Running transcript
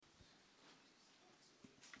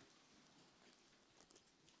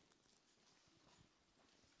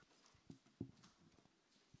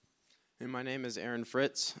And my name is Aaron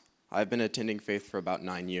Fritz. I've been attending Faith for about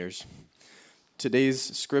 9 years. Today's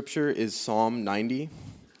scripture is Psalm 90.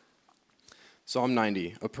 Psalm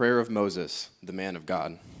 90, a prayer of Moses, the man of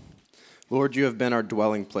God. Lord, you have been our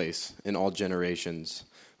dwelling place in all generations.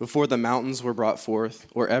 Before the mountains were brought forth,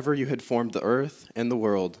 or ever you had formed the earth and the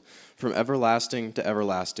world, from everlasting to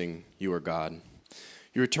everlasting, you are God.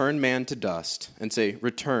 You return man to dust and say,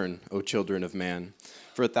 "Return, O children of man,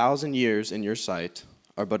 for 1,000 years in your sight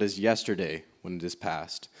are but as yesterday when it is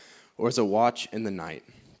past, or as a watch in the night.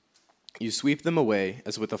 You sweep them away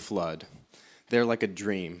as with a flood. They are like a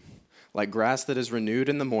dream, like grass that is renewed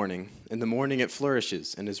in the morning. In the morning it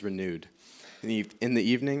flourishes and is renewed. In the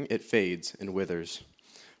evening it fades and withers.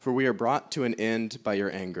 For we are brought to an end by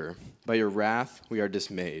your anger. By your wrath we are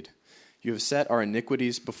dismayed. You have set our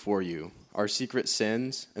iniquities before you, our secret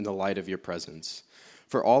sins in the light of your presence.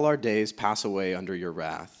 For all our days pass away under your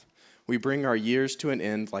wrath. We bring our years to an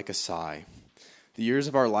end like a sigh. The years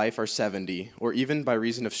of our life are 70, or even by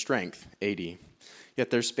reason of strength, 80. Yet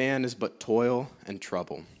their span is but toil and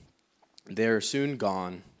trouble. They are soon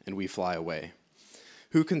gone, and we fly away.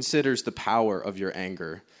 Who considers the power of your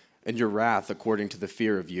anger, and your wrath according to the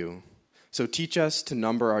fear of you? So teach us to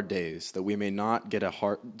number our days, that we may not get a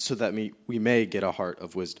heart, so that we may get a heart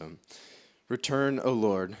of wisdom. Return, O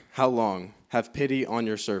Lord, how long? Have pity on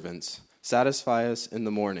your servants. Satisfy us in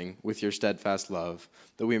the morning with your steadfast love,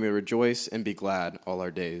 that we may rejoice and be glad all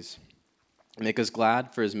our days. Make us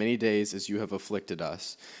glad for as many days as you have afflicted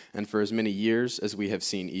us, and for as many years as we have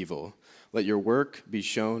seen evil. Let your work be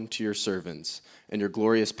shown to your servants, and your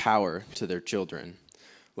glorious power to their children.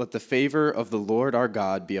 Let the favor of the Lord our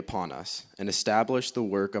God be upon us, and establish the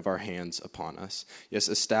work of our hands upon us. Yes,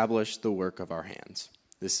 establish the work of our hands.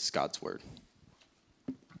 This is God's word.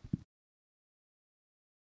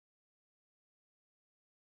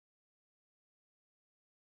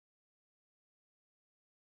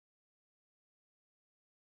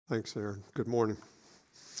 Thanks, Aaron. Good morning.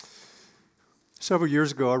 Several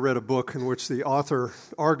years ago, I read a book in which the author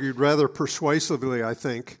argued rather persuasively, I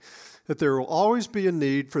think, that there will always be a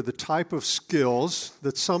need for the type of skills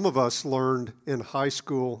that some of us learned in high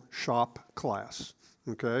school shop class,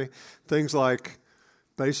 okay? Things like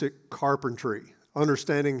basic carpentry,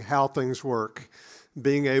 understanding how things work,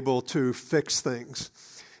 being able to fix things.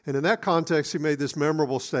 And in that context, he made this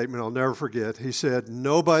memorable statement I'll never forget. He said,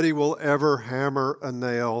 "Nobody will ever hammer a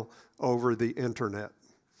nail over the internet."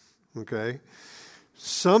 Okay?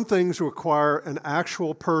 Some things require an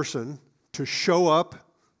actual person to show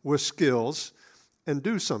up with skills and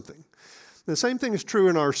do something. The same thing is true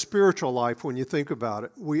in our spiritual life when you think about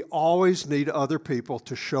it. We always need other people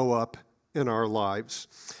to show up in our lives.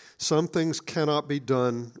 Some things cannot be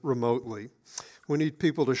done remotely. We need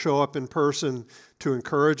people to show up in person to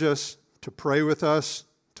encourage us, to pray with us,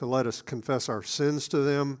 to let us confess our sins to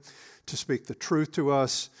them, to speak the truth to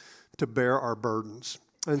us, to bear our burdens.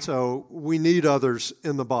 And so we need others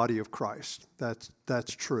in the body of Christ. That's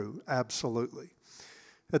true, absolutely.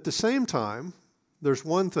 At the same time, there's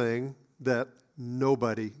one thing that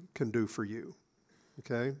nobody can do for you,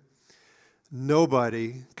 okay?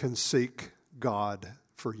 Nobody can seek God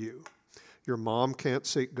for you. Your mom can't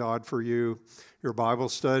seek God for you. Your Bible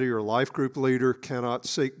study or life group leader cannot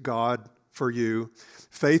seek God for you.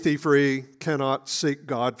 Faith E-Free cannot seek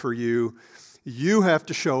God for you. You have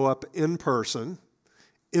to show up in person,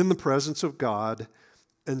 in the presence of God,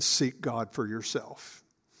 and seek God for yourself.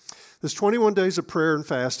 This 21 days of prayer and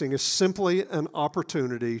fasting is simply an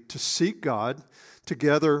opportunity to seek God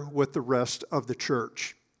together with the rest of the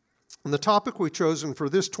church. And the topic we've chosen for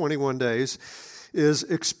this 21 days is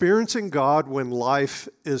experiencing God when life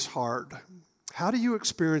is hard. How do you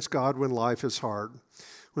experience God when life is hard?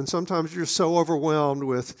 When sometimes you're so overwhelmed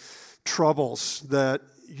with troubles that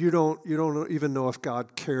you don't even know if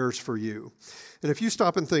God cares for you. And if you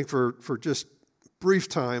stop and think for just brief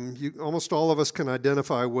time, almost all of us can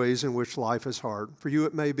identify ways in which life is hard. For you,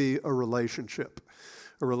 it may be a relationship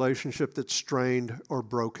that's strained or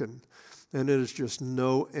broken, and it is just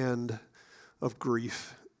no end of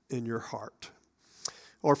grief in your heart.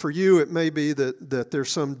 Or for you, it may be that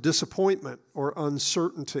there's some disappointment or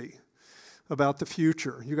uncertainty about the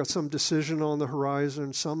future. You got some decision on the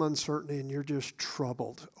horizon, some uncertainty, and you're just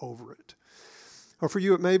troubled over it. Or for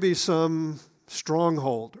you, it may be some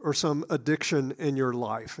stronghold or some addiction in your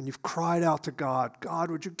life, and you've cried out to God,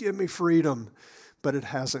 "God, would you give me freedom?" But it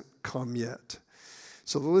hasn't come yet.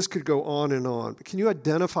 So the list could go on and on. But can you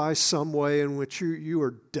identify some way in which you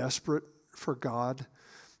are desperate for God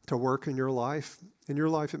to work in your life? In your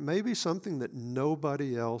life, it may be something that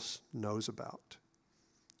nobody else knows about.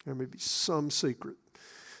 There may be some secret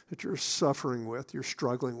that you're suffering with, you're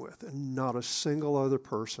struggling with, and not a single other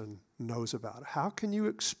person knows about it? How can you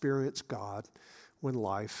experience God when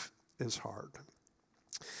life is hard?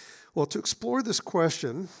 Well, to explore this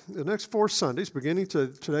question, the next 4 Sundays, beginning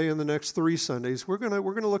today and the next 3 Sundays, we're going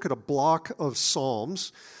to look at a block of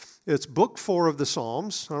Psalms. It's book 4 of the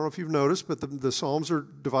Psalms. I don't know if you've noticed, but the Psalms are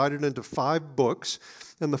divided into 5 books.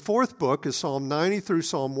 And the 4th book is Psalm 90 through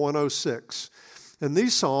Psalm 106. And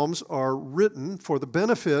these Psalms are written for the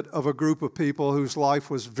benefit of a group of people whose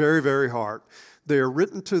life was very, very hard. They are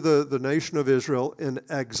written to the nation of Israel in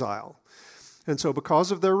exile. And so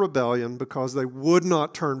because of their rebellion, because they would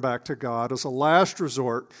not turn back to God, as a last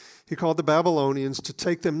resort, he called the Babylonians to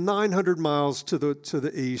take them 900 miles to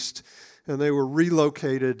the east, and they were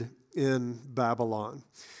relocated in Babylon.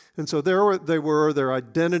 And so there they were, their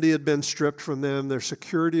identity had been stripped from them, their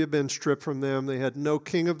security had been stripped from them, they had no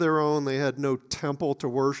king of their own, they had no temple to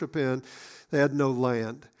worship in, they had no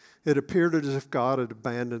land. It appeared as if God had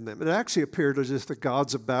abandoned them. It actually appeared as if the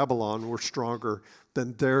gods of Babylon were stronger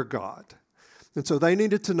than their God. And so they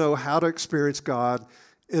needed to know how to experience God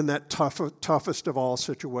in that toughest of all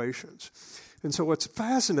situations. And so what's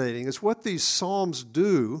fascinating is what these Psalms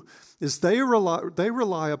do is they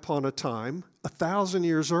rely upon a time 1,000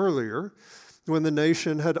 years earlier when the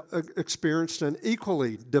nation had experienced an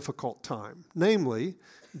equally difficult time, namely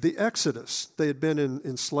the Exodus. They had been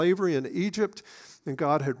in slavery in Egypt, and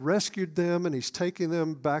God had rescued them, and he's taking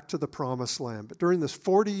them back to the promised land. But during this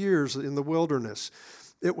 40 years in the wilderness,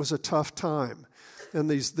 it was a tough time. And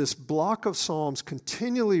this block of Psalms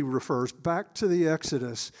continually refers back to the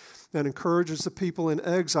Exodus and encourages the people in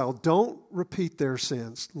exile, don't repeat their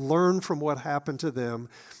sins. Learn from what happened to them.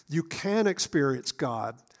 You can experience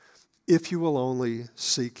God if you will only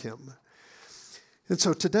seek him. And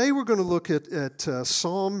so today we're going to look at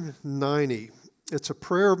Psalm 90. It's a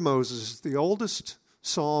prayer of Moses, the oldest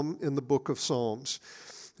psalm in the book of Psalms.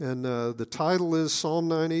 And the title is Psalm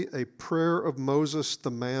 90, a prayer of Moses, the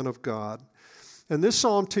man of God. And this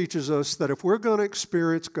psalm teaches us that if we're going to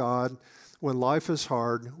experience God when life is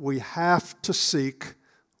hard, we have to seek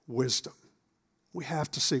wisdom. We have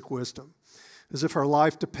to seek wisdom, as if our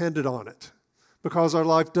life depended on it, because our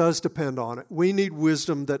life does depend on it. We need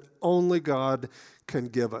wisdom that only God can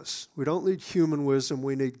give us. We don't need human wisdom.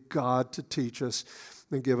 We need God to teach us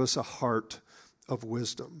and give us a heart of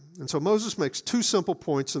wisdom. And so Moses makes 2 simple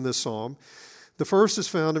points in this psalm. The first is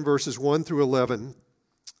found in verses 1 through 11,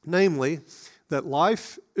 namely that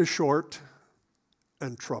life is short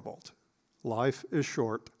and troubled. Life is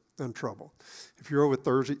short and troubled. If you're over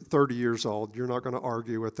 30 years old, you're not going to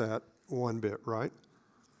argue with that one bit, right?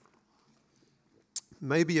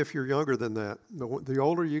 Maybe if you're younger than that, the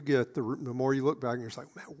older you get, the more you look back and you're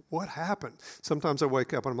like, man, what happened? Sometimes I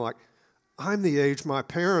wake up and I'm like, I'm the age my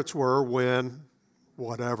parents were when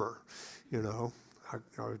whatever, I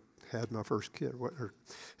had my first kid.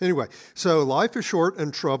 Anyway, so life is short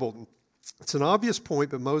and troubled. It's an obvious point,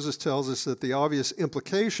 but Moses tells us that the obvious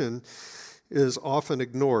implication is often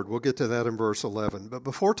ignored. We'll get to that in verse 11. But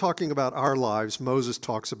before talking about our lives, Moses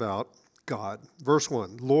talks about God. Verse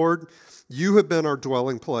 1, Lord, you have been our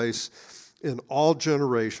dwelling place in all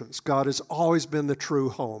generations. God has always been the true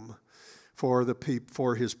home for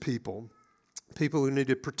his people who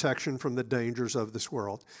needed protection from the dangers of this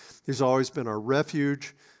world. He's always been our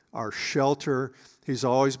refuge, our shelter. He's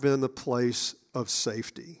always been the place of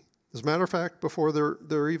safety. As a matter of fact, before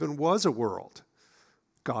there even was a world,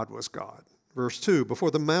 God was God. Verse 2,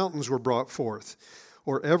 before the mountains were brought forth,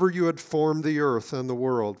 or ever you had formed the earth and the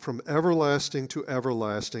world, from everlasting to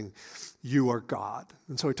everlasting, you are God.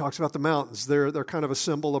 And so he talks about the mountains. They're kind of a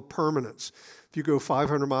symbol of permanence. If you go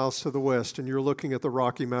 500 miles to the west and you're looking at the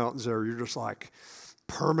Rocky Mountains there, you're just like,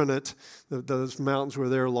 permanent. Those mountains were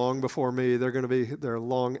there long before me. They're going to be there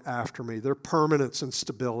long after me. They're permanence and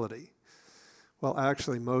stability. Well,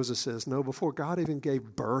 actually, Moses says, no, before God even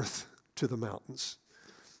gave birth to the mountains,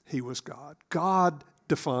 he was God. God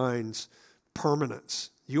defines permanence.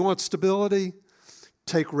 You want stability?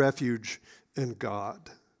 Take refuge in God.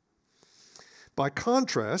 By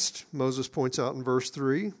contrast, Moses points out in verse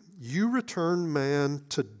 3, you return man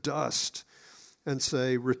to dust and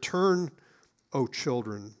say, return, O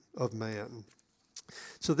children of man.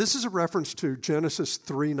 So this is a reference to Genesis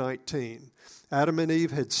 3:19. Adam and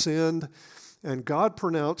Eve had sinned, and God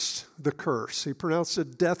pronounced the curse. He pronounced a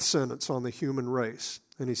death sentence on the human race.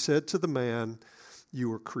 And he said to the man, you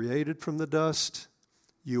were created from the dust,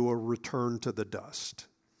 you will return to the dust.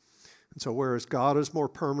 And so whereas God is more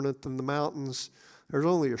permanent than the mountains, there's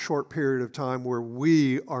only a short period of time where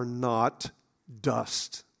we are not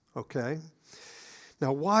dust, okay?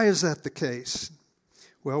 Now, why is that the case?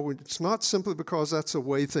 Well, it's not simply because that's the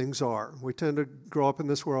way things are. We tend to grow up in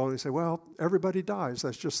this world and say, well, everybody dies.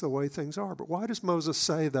 That's just the way things are. But why does Moses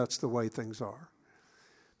say that's the way things are?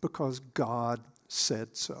 Because God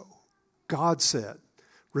said so. God said,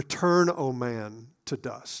 "Return, O man, to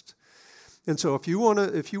dust." And so if you want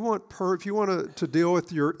to deal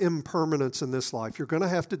with your impermanence in this life, you're going to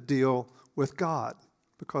have to deal with God,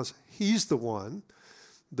 because he's the one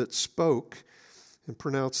that spoke and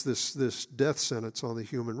pronounced this death sentence on the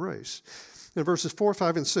human race. In verses 4,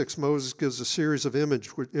 5, and 6, Moses gives a series of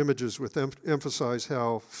images which emphasize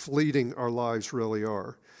how fleeting our lives really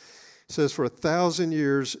are. It says, "For 1,000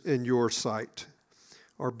 years in your sight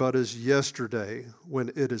are but as yesterday when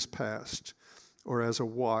it is past, or as a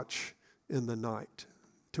watch in the night."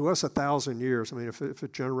 To us, 1,000 years, I mean, if a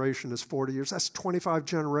generation is 40 years, that's 25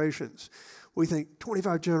 generations. We think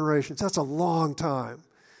 25 generations, that's a long time.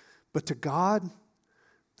 But to God,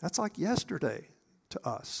 that's like yesterday to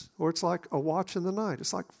us. Or it's like a watch in the night.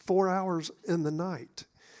 It's like 4 hours in the night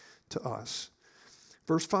to us.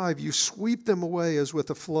 Verse 5, "You sweep them away as with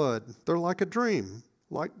a flood. They're like a dream,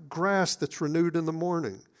 like grass that's renewed in the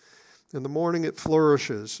morning. In the morning it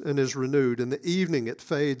flourishes and is renewed. In the evening it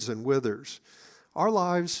fades and withers." Our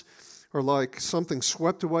lives are like something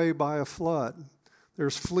swept away by a flood. They're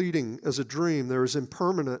as fleeting as a dream. They're as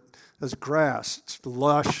impermanent as grass. It's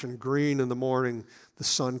lush and green in the morning. The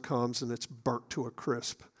sun comes and it's burnt to a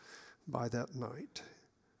crisp by that night.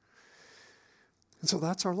 And so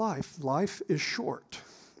that's our life. Life is short.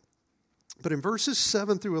 But in verses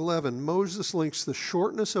 7 through 11, Moses links the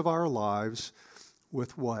shortness of our lives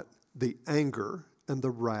with what? The anger and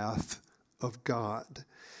the wrath of God.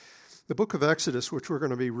 The book of Exodus, which we're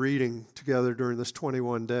going to be reading together during this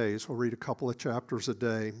 21 days, we'll read a couple of chapters a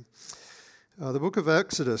day. The book of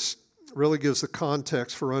Exodus really gives the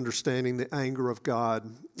context for understanding the anger of God.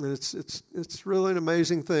 And it's really an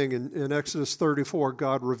amazing thing. In Exodus 34,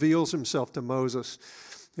 God reveals himself to Moses.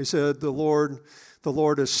 He said, the Lord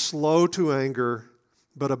is slow to anger,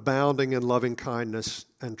 but abounding in loving kindness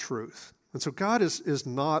and truth. And so God is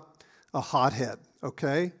not a hothead,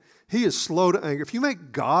 okay? He is slow to anger. If you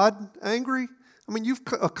make God angry, I mean, you've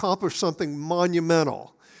accomplished something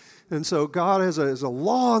monumental. And so God has a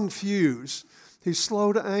long fuse. He's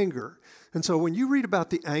slow to anger. And so when you read about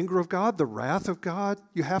the anger of God, the wrath of God,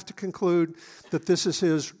 you have to conclude that this is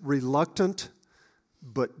his reluctant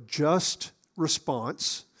but just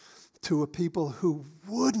response to a people who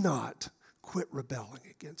would not quit rebelling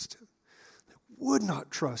against him, that would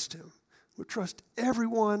not trust him, would trust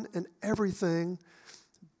everyone and everything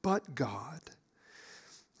but God.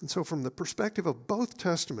 And so from the perspective of both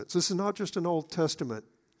Testaments, this is not just an Old Testament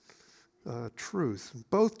truth. In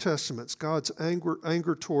both Testaments, God's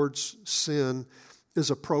anger towards sin is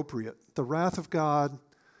appropriate. The wrath of God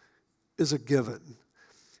is a given.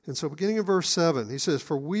 And so beginning in verse 7, he says,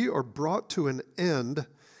 "For we are brought to an end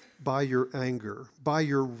by your anger. By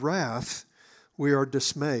your wrath we are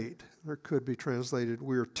dismayed." Or it could be translated,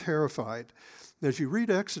 we are terrified. As you read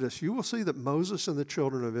Exodus, you will see that Moses and the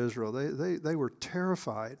children of Israel, they were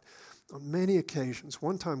terrified on many occasions.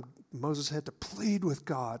 One time, Moses had to plead with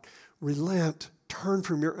God, "Relent, turn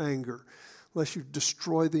from your anger, lest you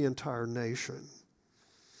destroy the entire nation."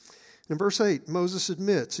 In verse 8, Moses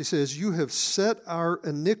admits, he says, "You have set our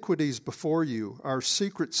iniquities before you, our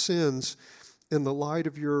secret sins in the light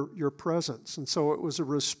of your presence." And so it was a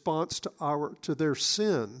response to their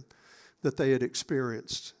sin that they had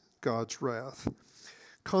experienced God's wrath.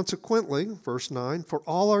 "Consequently," verse 9, "for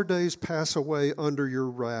all our days pass away under your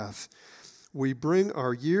wrath. We bring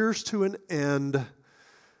our years to an end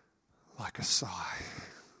like a sigh,"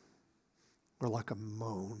 or like a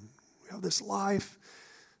moan. We have this life,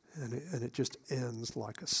 and it just ends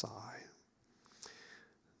like a sigh.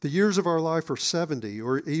 "The years of our life are 70,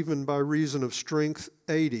 or even by reason of strength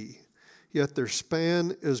 80, yet their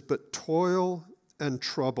span is but toil and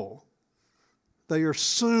trouble. They are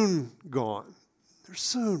soon gone." They're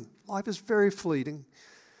soon. Life is very fleeting,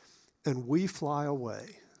 and we fly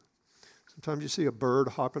away. Sometimes you see a bird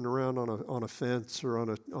hopping around on a fence or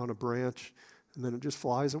on a branch, and then it just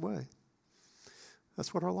flies away.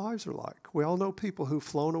 That's what our lives are like. We all know people who've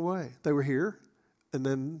flown away. They were here, and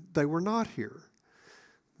then they were not here.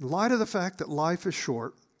 In light of the fact that life is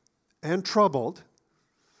short and troubled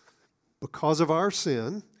because of our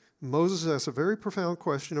sin, Moses asks a very profound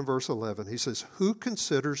question in verse 11. He says, "Who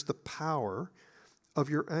considers the power of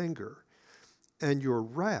your anger and your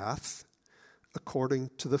wrath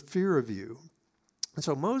according to the fear of you?" And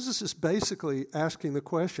so Moses is basically asking the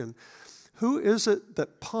question, who is it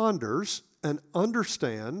that ponders and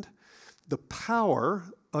understands the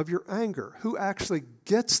power of your anger? Who actually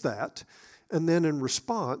gets that and then in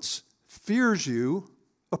response fears you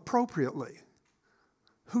appropriately.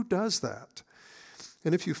 Who does that?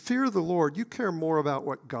 And if you fear the Lord, you care more about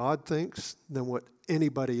what God thinks than what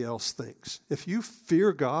anybody else thinks. If you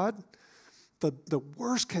fear God, the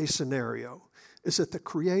worst case scenario is that the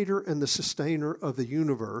creator and the sustainer of the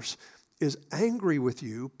universe is angry with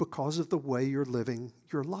you because of the way you're living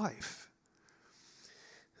your life.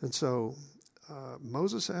 And so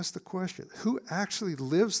Moses asked the question, who actually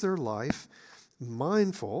lives their life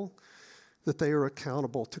mindful that they are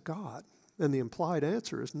accountable to God? And the implied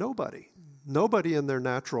answer is nobody. Nobody in their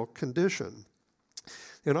natural condition.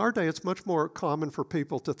 In our day, it's much more common for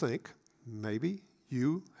people to think, maybe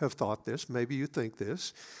you have thought this, maybe you think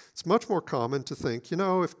this. It's much more common to think,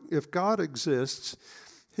 if God exists,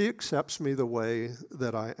 he accepts me the way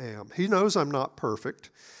that I am. He knows I'm not perfect,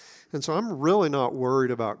 and so I'm really not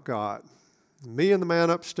worried about God. Me and the man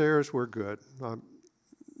upstairs, we're good.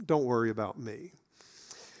 Don't worry about me.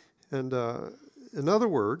 And in other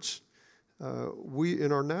words, we,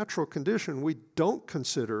 in our natural condition, we don't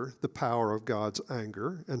consider the power of God's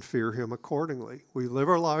anger and fear him accordingly. We live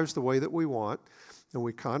our lives the way that we want, and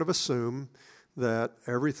we kind of assume that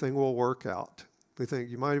everything will work out. We think,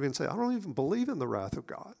 you might even say, I don't even believe in the wrath of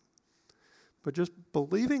God. But just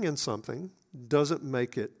believing in something doesn't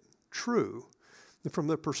make it true. And from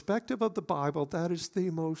the perspective of the Bible, that is the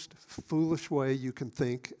most foolish way you can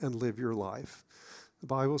think and live your life. The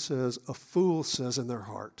Bible says, a fool says in their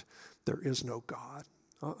heart, there is no God.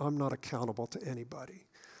 I'm not accountable to anybody.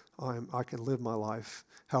 I can live my life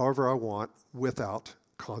however I want without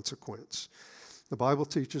consequence. The Bible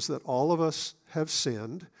teaches that all of us have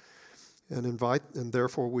sinned and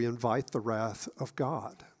therefore we invite the wrath of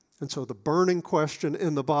God. And so the burning question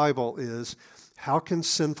in the Bible is, how can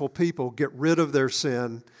sinful people get rid of their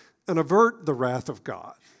sin and avert the wrath of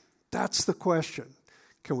God? That's the question.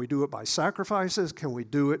 Can we do it by sacrifices? Can we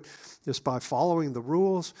do it just by following the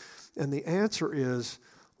rules? And the answer is,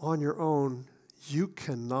 on your own, you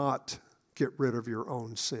cannot get rid of your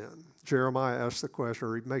own sin. Jeremiah asks the question,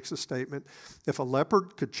 or he makes a statement, if a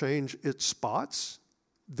leopard could change its spots,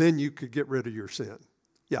 then you could get rid of your sin.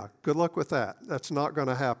 Yeah, good luck with that. That's not going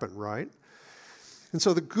to happen, right? And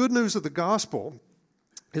so the good news of the gospel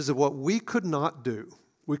is that what we could not do,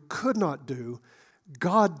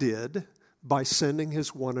 God did by sending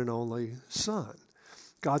his one and only Son.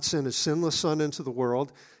 God sent his sinless Son into the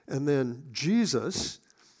world, and then Jesus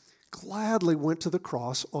gladly went to the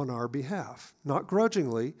cross on our behalf. Not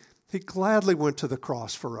grudgingly, he gladly went to the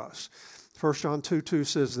cross for us. 1 John 2:2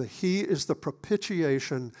 says that he is the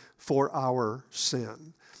propitiation for our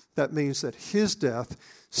sin. That means that his death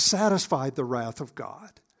satisfied the wrath of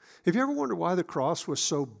God. Have you ever wondered why the cross was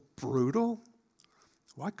so brutal?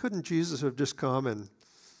 Why couldn't Jesus have just come and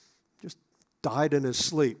just died in his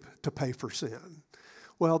sleep to pay for sin?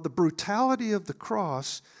 Well, the brutality of the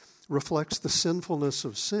cross reflects the sinfulness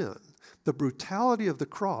of sin. The brutality of the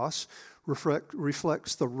cross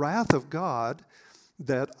reflects the wrath of God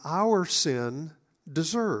that our sin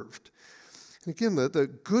deserved. And again, the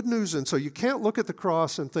good news, and so you can't look at the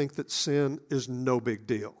cross and think that sin is no big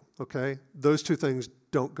deal, okay? Those two things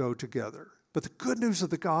don't go together. But the good news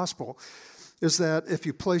of the gospel is that if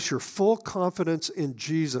you place your full confidence in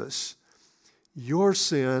Jesus, your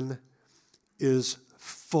sin is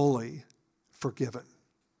fully forgiven,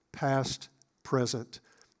 past, present,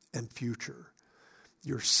 and future.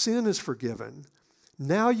 Your sin is forgiven.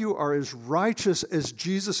 Now you are as righteous as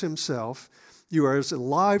Jesus himself. You are as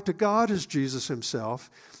alive to God as Jesus himself.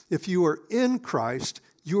 If you are in Christ,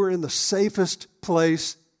 you are in the safest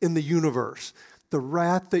place in the universe. The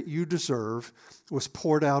wrath that you deserve was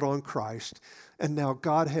poured out on Christ, and now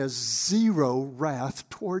God has zero wrath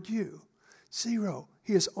toward you. Zero.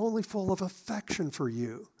 He is only full of affection for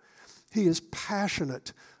you. He is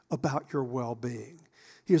passionate about your well-being.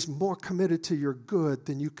 He is more committed to your good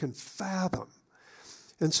than you can fathom.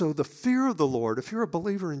 And so the fear of the Lord, if you're a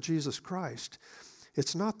believer in Jesus Christ,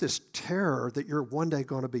 it's not this terror that you're one day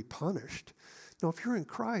going to be punished. No, if you're in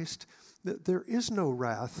Christ, there is no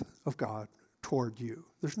wrath of God toward you.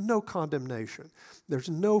 There's no condemnation. There's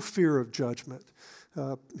no fear of judgment.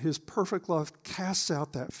 His perfect love casts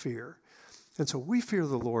out that fear. And so we fear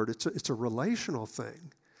the Lord. It's a relational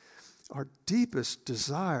thing. Our deepest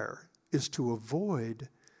desire is to avoid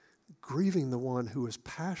grieving the one who is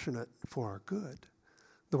passionate for our good,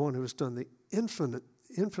 the one who has done the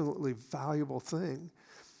infinitely valuable thing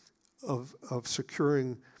of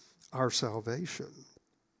securing our salvation.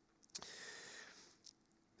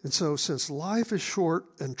 And so since life is short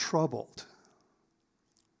and troubled,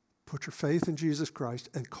 put your faith in Jesus Christ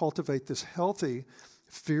and cultivate this healthy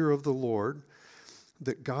fear of the Lord.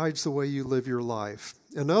 that guides the way you live your life.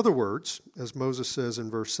 In other words, as Moses says in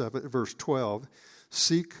verse 12,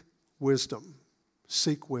 seek wisdom.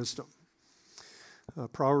 Seek wisdom.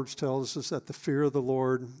 Proverbs tells us that the fear of the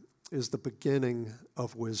Lord is the beginning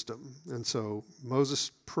of wisdom. And so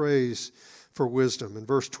Moses prays for wisdom. In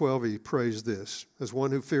verse 12, he prays this. As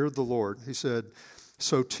one who feared the Lord, he said,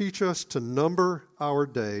 so teach us to number our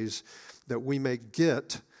days that we may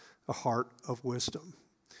get a heart of wisdom.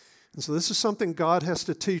 And so this is something God has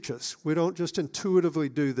to teach us. We don't just intuitively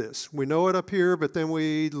do this. We know it up here, but then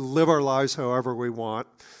we live our lives however we want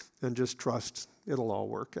and just trust it'll all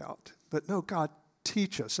work out. But no, God,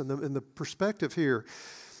 teach us. And the perspective here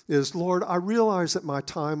is, Lord, I realize that my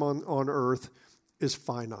time on earth is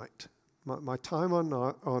finite. My time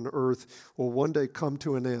on earth will one day come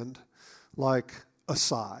to an end like a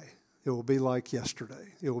sigh. It will be like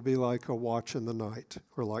yesterday. It will be like a watch in the night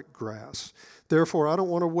or like grass. Therefore, I don't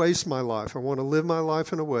want to waste my life. I want to live my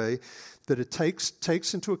life in a way that it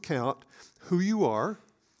takes into account who you are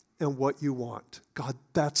and what you want. God,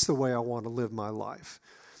 that's the way I want to live my life.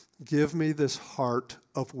 Give me this heart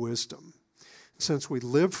of wisdom. Since we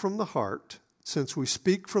live from the heart, since we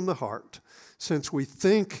speak from the heart, since we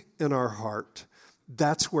think in our heart,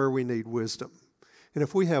 that's where we need wisdom. And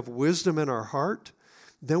if we have wisdom in our heart,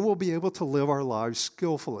 then we'll be able to live our lives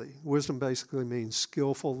skillfully. Wisdom basically means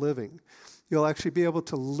skillful living. You'll actually be able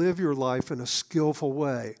to live your life in a skillful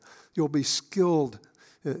way. You'll be skilled,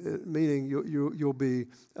 meaning you'll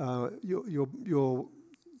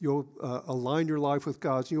align your life with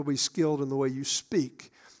God's. You'll be skilled in the way you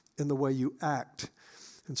speak, in the way you act.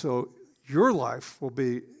 And so your life will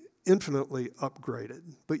be infinitely upgraded.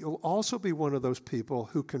 But you'll also be one of those people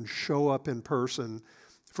who can show up in person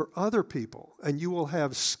for other people, and you will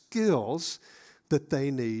have skills that they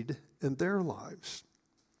need in their lives.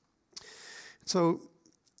 So,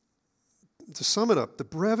 to sum it up, the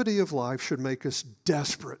brevity of life should make us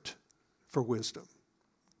desperate for wisdom.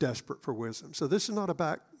 Desperate for wisdom. So this is not a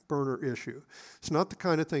back burner issue. It's not the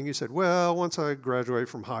kind of thing you said, well, once I graduate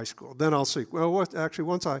from high school, then I'll seek. Well,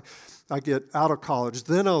 once I get out of college,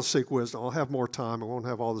 then I'll seek wisdom. I'll have more time. I won't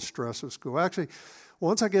have all the stress of school. Actually,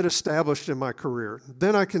 once I get established in my career,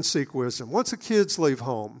 then I can seek wisdom. Once the kids leave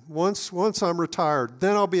home, once I'm retired,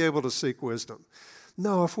 then I'll be able to seek wisdom.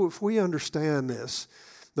 No, if we understand this,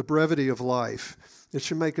 the brevity of life, it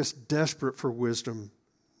should make us desperate for wisdom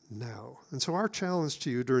now. And so our challenge to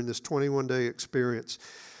you during this 21-day experience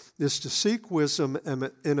is to seek wisdom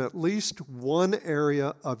in at least one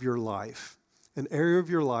area of your life, an area of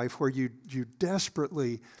your life where you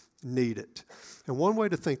desperately need it. And one way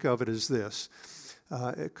to think of it is this.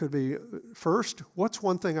 It could be, first, what's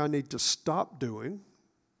one thing I need to stop doing?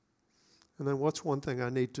 And then what's one thing I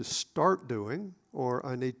need to start doing, or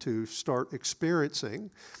I need to start experiencing,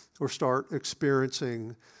 or start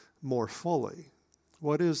experiencing more fully?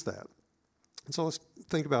 What is that? And so let's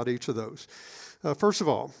think about each of those. First of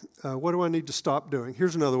all, what do I need to stop doing?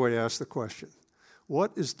 Here's another way to ask the question.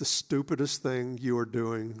 What is the stupidest thing you are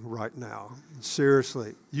doing right now?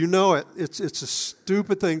 Seriously. You know it. It's a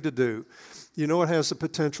stupid thing to do. You know it has the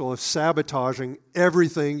potential of sabotaging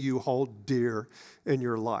everything you hold dear in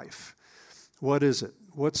your life. What is it?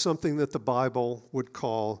 What's something that the Bible would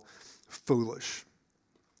call foolish?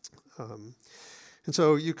 And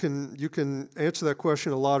so you can answer that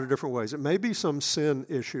question a lot of different ways. It may be some sin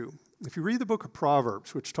issue. If you read the book of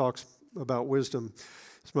Proverbs, which talks about wisdom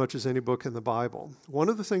as much as any book in the Bible, one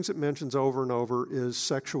of the things it mentions over and over is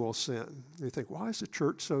sexual sin. And you think, why is the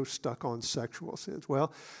church so stuck on sexual sins?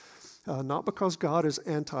 Well, not because God is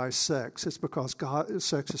anti-sex. It's because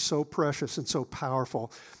sex is so precious and so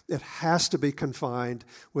powerful. It has to be confined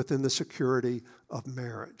within the security of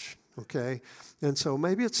marriage. Okay? And so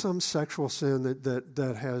maybe it's some sexual sin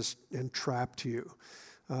that has entrapped you.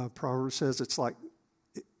 Proverbs says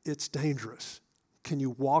it's dangerous. Can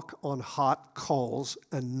you walk on hot coals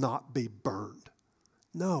and not be burned?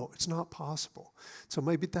 No, it's not possible. So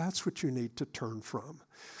maybe that's what you need to turn from.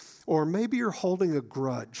 Or maybe you're holding a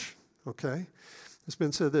grudge, okay? It's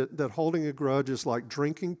been said that holding a grudge is like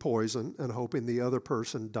drinking poison and hoping the other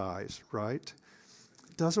person dies, right?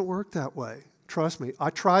 It doesn't work that way. Trust me,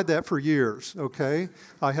 I tried that for years, okay?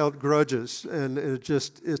 I held grudges, and it's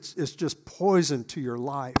just poison to your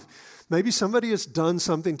life. Maybe somebody has done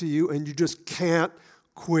something to you, and you just can't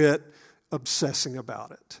quit obsessing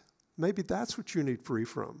about it. Maybe that's what you need free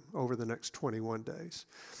from over the next 21 days.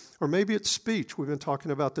 Or maybe it's speech. We've been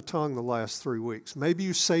talking about the tongue the last 3 weeks. Maybe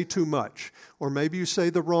you say too much, or maybe you say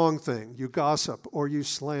the wrong thing. You gossip, or you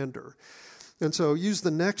slander. And so use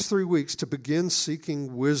the next 3 weeks to begin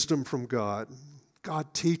seeking wisdom from God.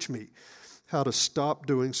 God, teach me how to stop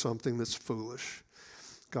doing something that's foolish.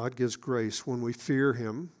 God gives grace when we fear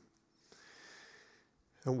him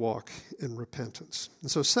and walk in repentance. And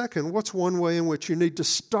so second, what's one way in which you need to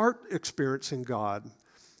start experiencing God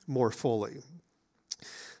more fully?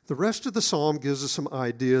 The rest of the psalm gives us some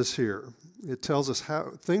ideas here. It tells us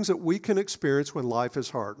how things that we can experience when life is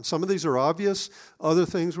hard. And some of these are obvious. Other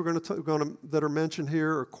things we're that are mentioned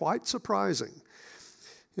here are quite surprising.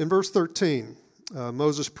 In verse 13,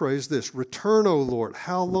 Moses prays this, "Return, O Lord,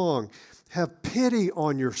 how long? Have pity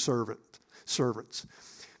on your servants."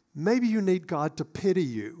 Maybe you need God to pity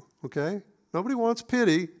you, okay? Nobody wants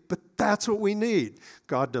pity, but that's what we need.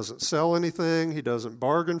 God doesn't sell anything. He doesn't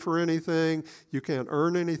bargain for anything. You can't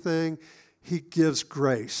earn anything. He gives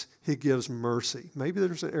grace. He gives mercy. Maybe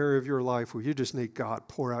there's an area of your life where you just need God,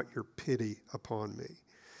 pour out your pity upon me.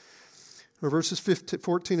 Now, verses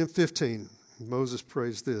 14 and 15, Moses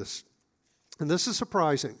prays this. And this is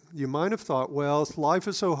surprising. You might have thought, well, life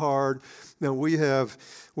is so hard. Now we have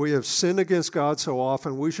sinned against God so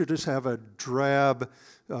often. We should just have a drab,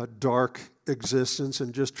 dark existence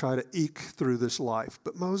and just try to eke through this life.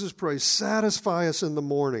 But Moses prays, "Satisfy us in the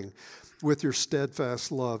morning with your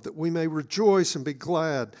steadfast love, that we may rejoice and be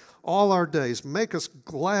glad all our days. Make us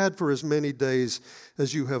glad for as many days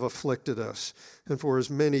as you have afflicted us, and for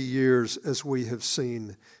as many years as we have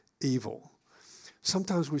seen evil."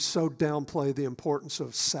 Sometimes we so downplay the importance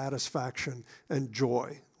of satisfaction and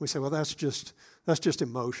joy. We say, well, that's just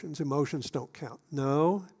emotions. Emotions don't count.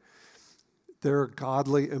 No, there are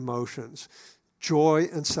godly emotions. Joy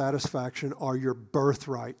and satisfaction are your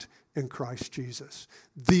birthright in Christ Jesus.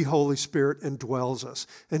 The Holy Spirit indwells us,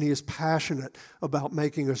 and he is passionate about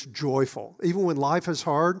making us joyful. Even when life is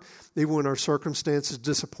hard, even when our circumstances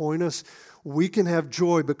disappoint us, we can have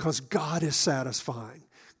joy because God is satisfying.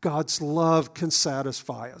 God's love can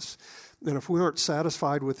satisfy us. And if we aren't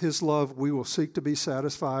satisfied with his love, we will seek to be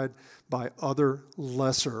satisfied by other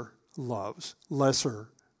lesser loves, lesser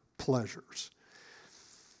pleasures.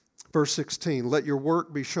 Verse 16, "Let your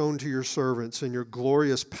work be shown to your servants and your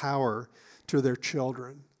glorious power to their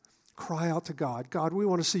children." Cry out to God. God, we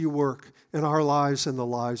want to see you work in our lives and the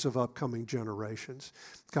lives of upcoming generations.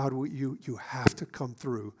 God, you have to come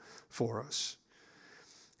through for us.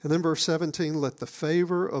 And then verse 17, "Let the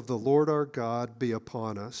favor of the Lord our God be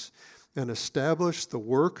upon us and establish the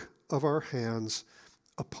work of our hands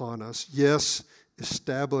upon us." Yes,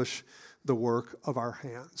 establish the work of our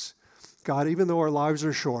hands. God, even though our lives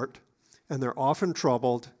are short and they're often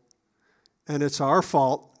troubled and it's our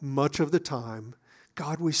fault much of the time,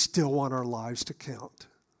 God, we still want our lives to count.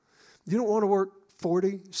 You don't want to work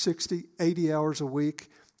 40, 60, 80 hours a week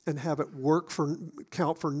and have it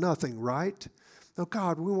count for nothing, right? Now,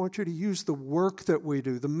 God, we want you to use the work that we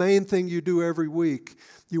do, the main thing you do every week.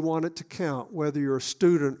 You want it to count, whether you're a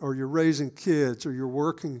student or you're raising kids or you're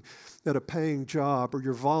working at a paying job or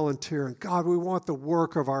you're volunteering. God, we want the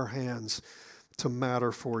work of our hands to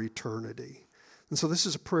matter for eternity. And so this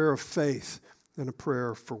is a prayer of faith and a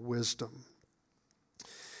prayer for wisdom.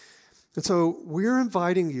 And so we're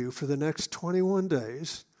inviting you for the next 21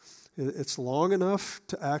 days. It's long enough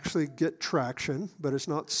to actually get traction, but it's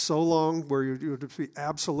not so long where you would be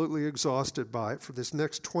absolutely exhausted by it. For this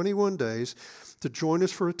next 21 days, to join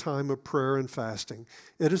us for a time of prayer and fasting.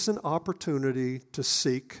 It is an opportunity to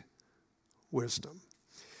seek wisdom.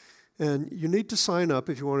 And you need to sign up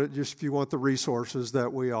if you want the resources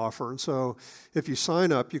that we offer. And so if you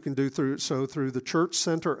sign up, you can do through the Church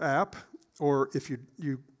Center app, or if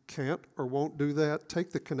you can't or won't do that,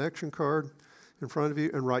 take the connection card in front of you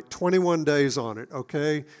and write 21 days on it,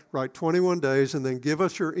 okay? Write 21 days and then give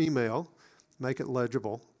us your email. Make it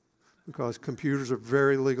legible because computers are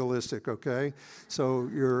very legalistic, okay? So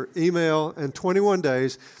your email and 21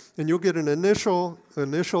 days, and you'll get an initial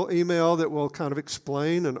email that will kind of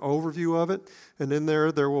explain an overview of it. And in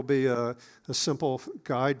there will be a simple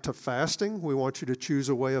guide to fasting. We want you to choose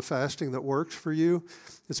a way of fasting that works for you.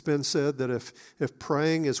 It's been said that if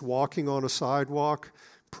praying is walking on a sidewalk,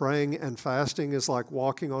 praying and fasting is like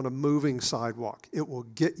walking on a moving sidewalk. It will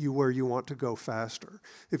get you where you want to go faster.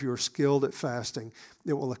 If you're skilled at fasting,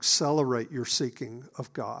 it will accelerate your seeking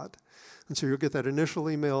of God. And so you'll get that initial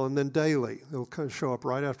email, and then daily, it'll kind of show up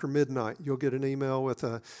right after midnight. You'll get an email with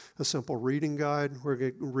a simple reading guide. We're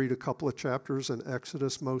going to read a couple of chapters in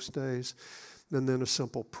Exodus most days, and then a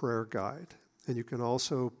simple prayer guide. And you can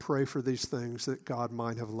also pray for these things that God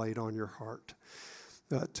might have laid on your heart.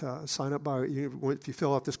 Sign up if you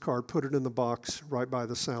fill out this card, put it in the box right by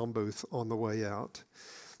the sound booth on the way out.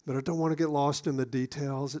 But I don't want to get lost in the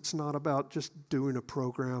details. It's not about just doing a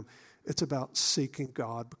program. It's about seeking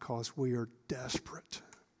God because we are desperate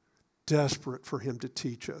for him to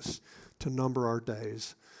teach us to number our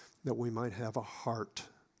days that we might have a heart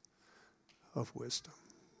of wisdom.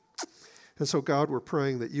 And so, God, we're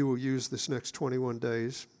praying that you will use this next 21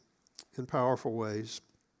 days in powerful ways.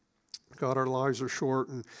 God, our lives are short,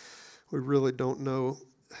 and we really don't know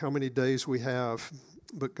how many days we have.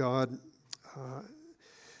 But God,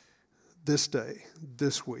 this day,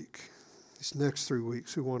 this week, these next 3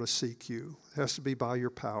 weeks, we want to seek you. It has to be by your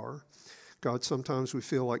power. God, sometimes we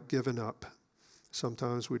feel like giving up.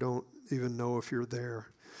 Sometimes we don't even know if you're there.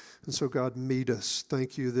 And so, God, meet us.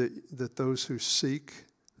 Thank you that those who seek,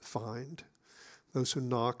 find. Those who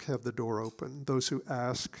knock have the door open. Those who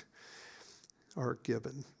ask are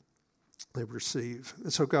given. They receive.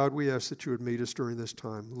 And so, God, we ask that you would meet us during this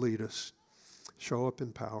time. Lead us. Show up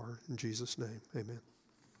in power. In Jesus' name, amen.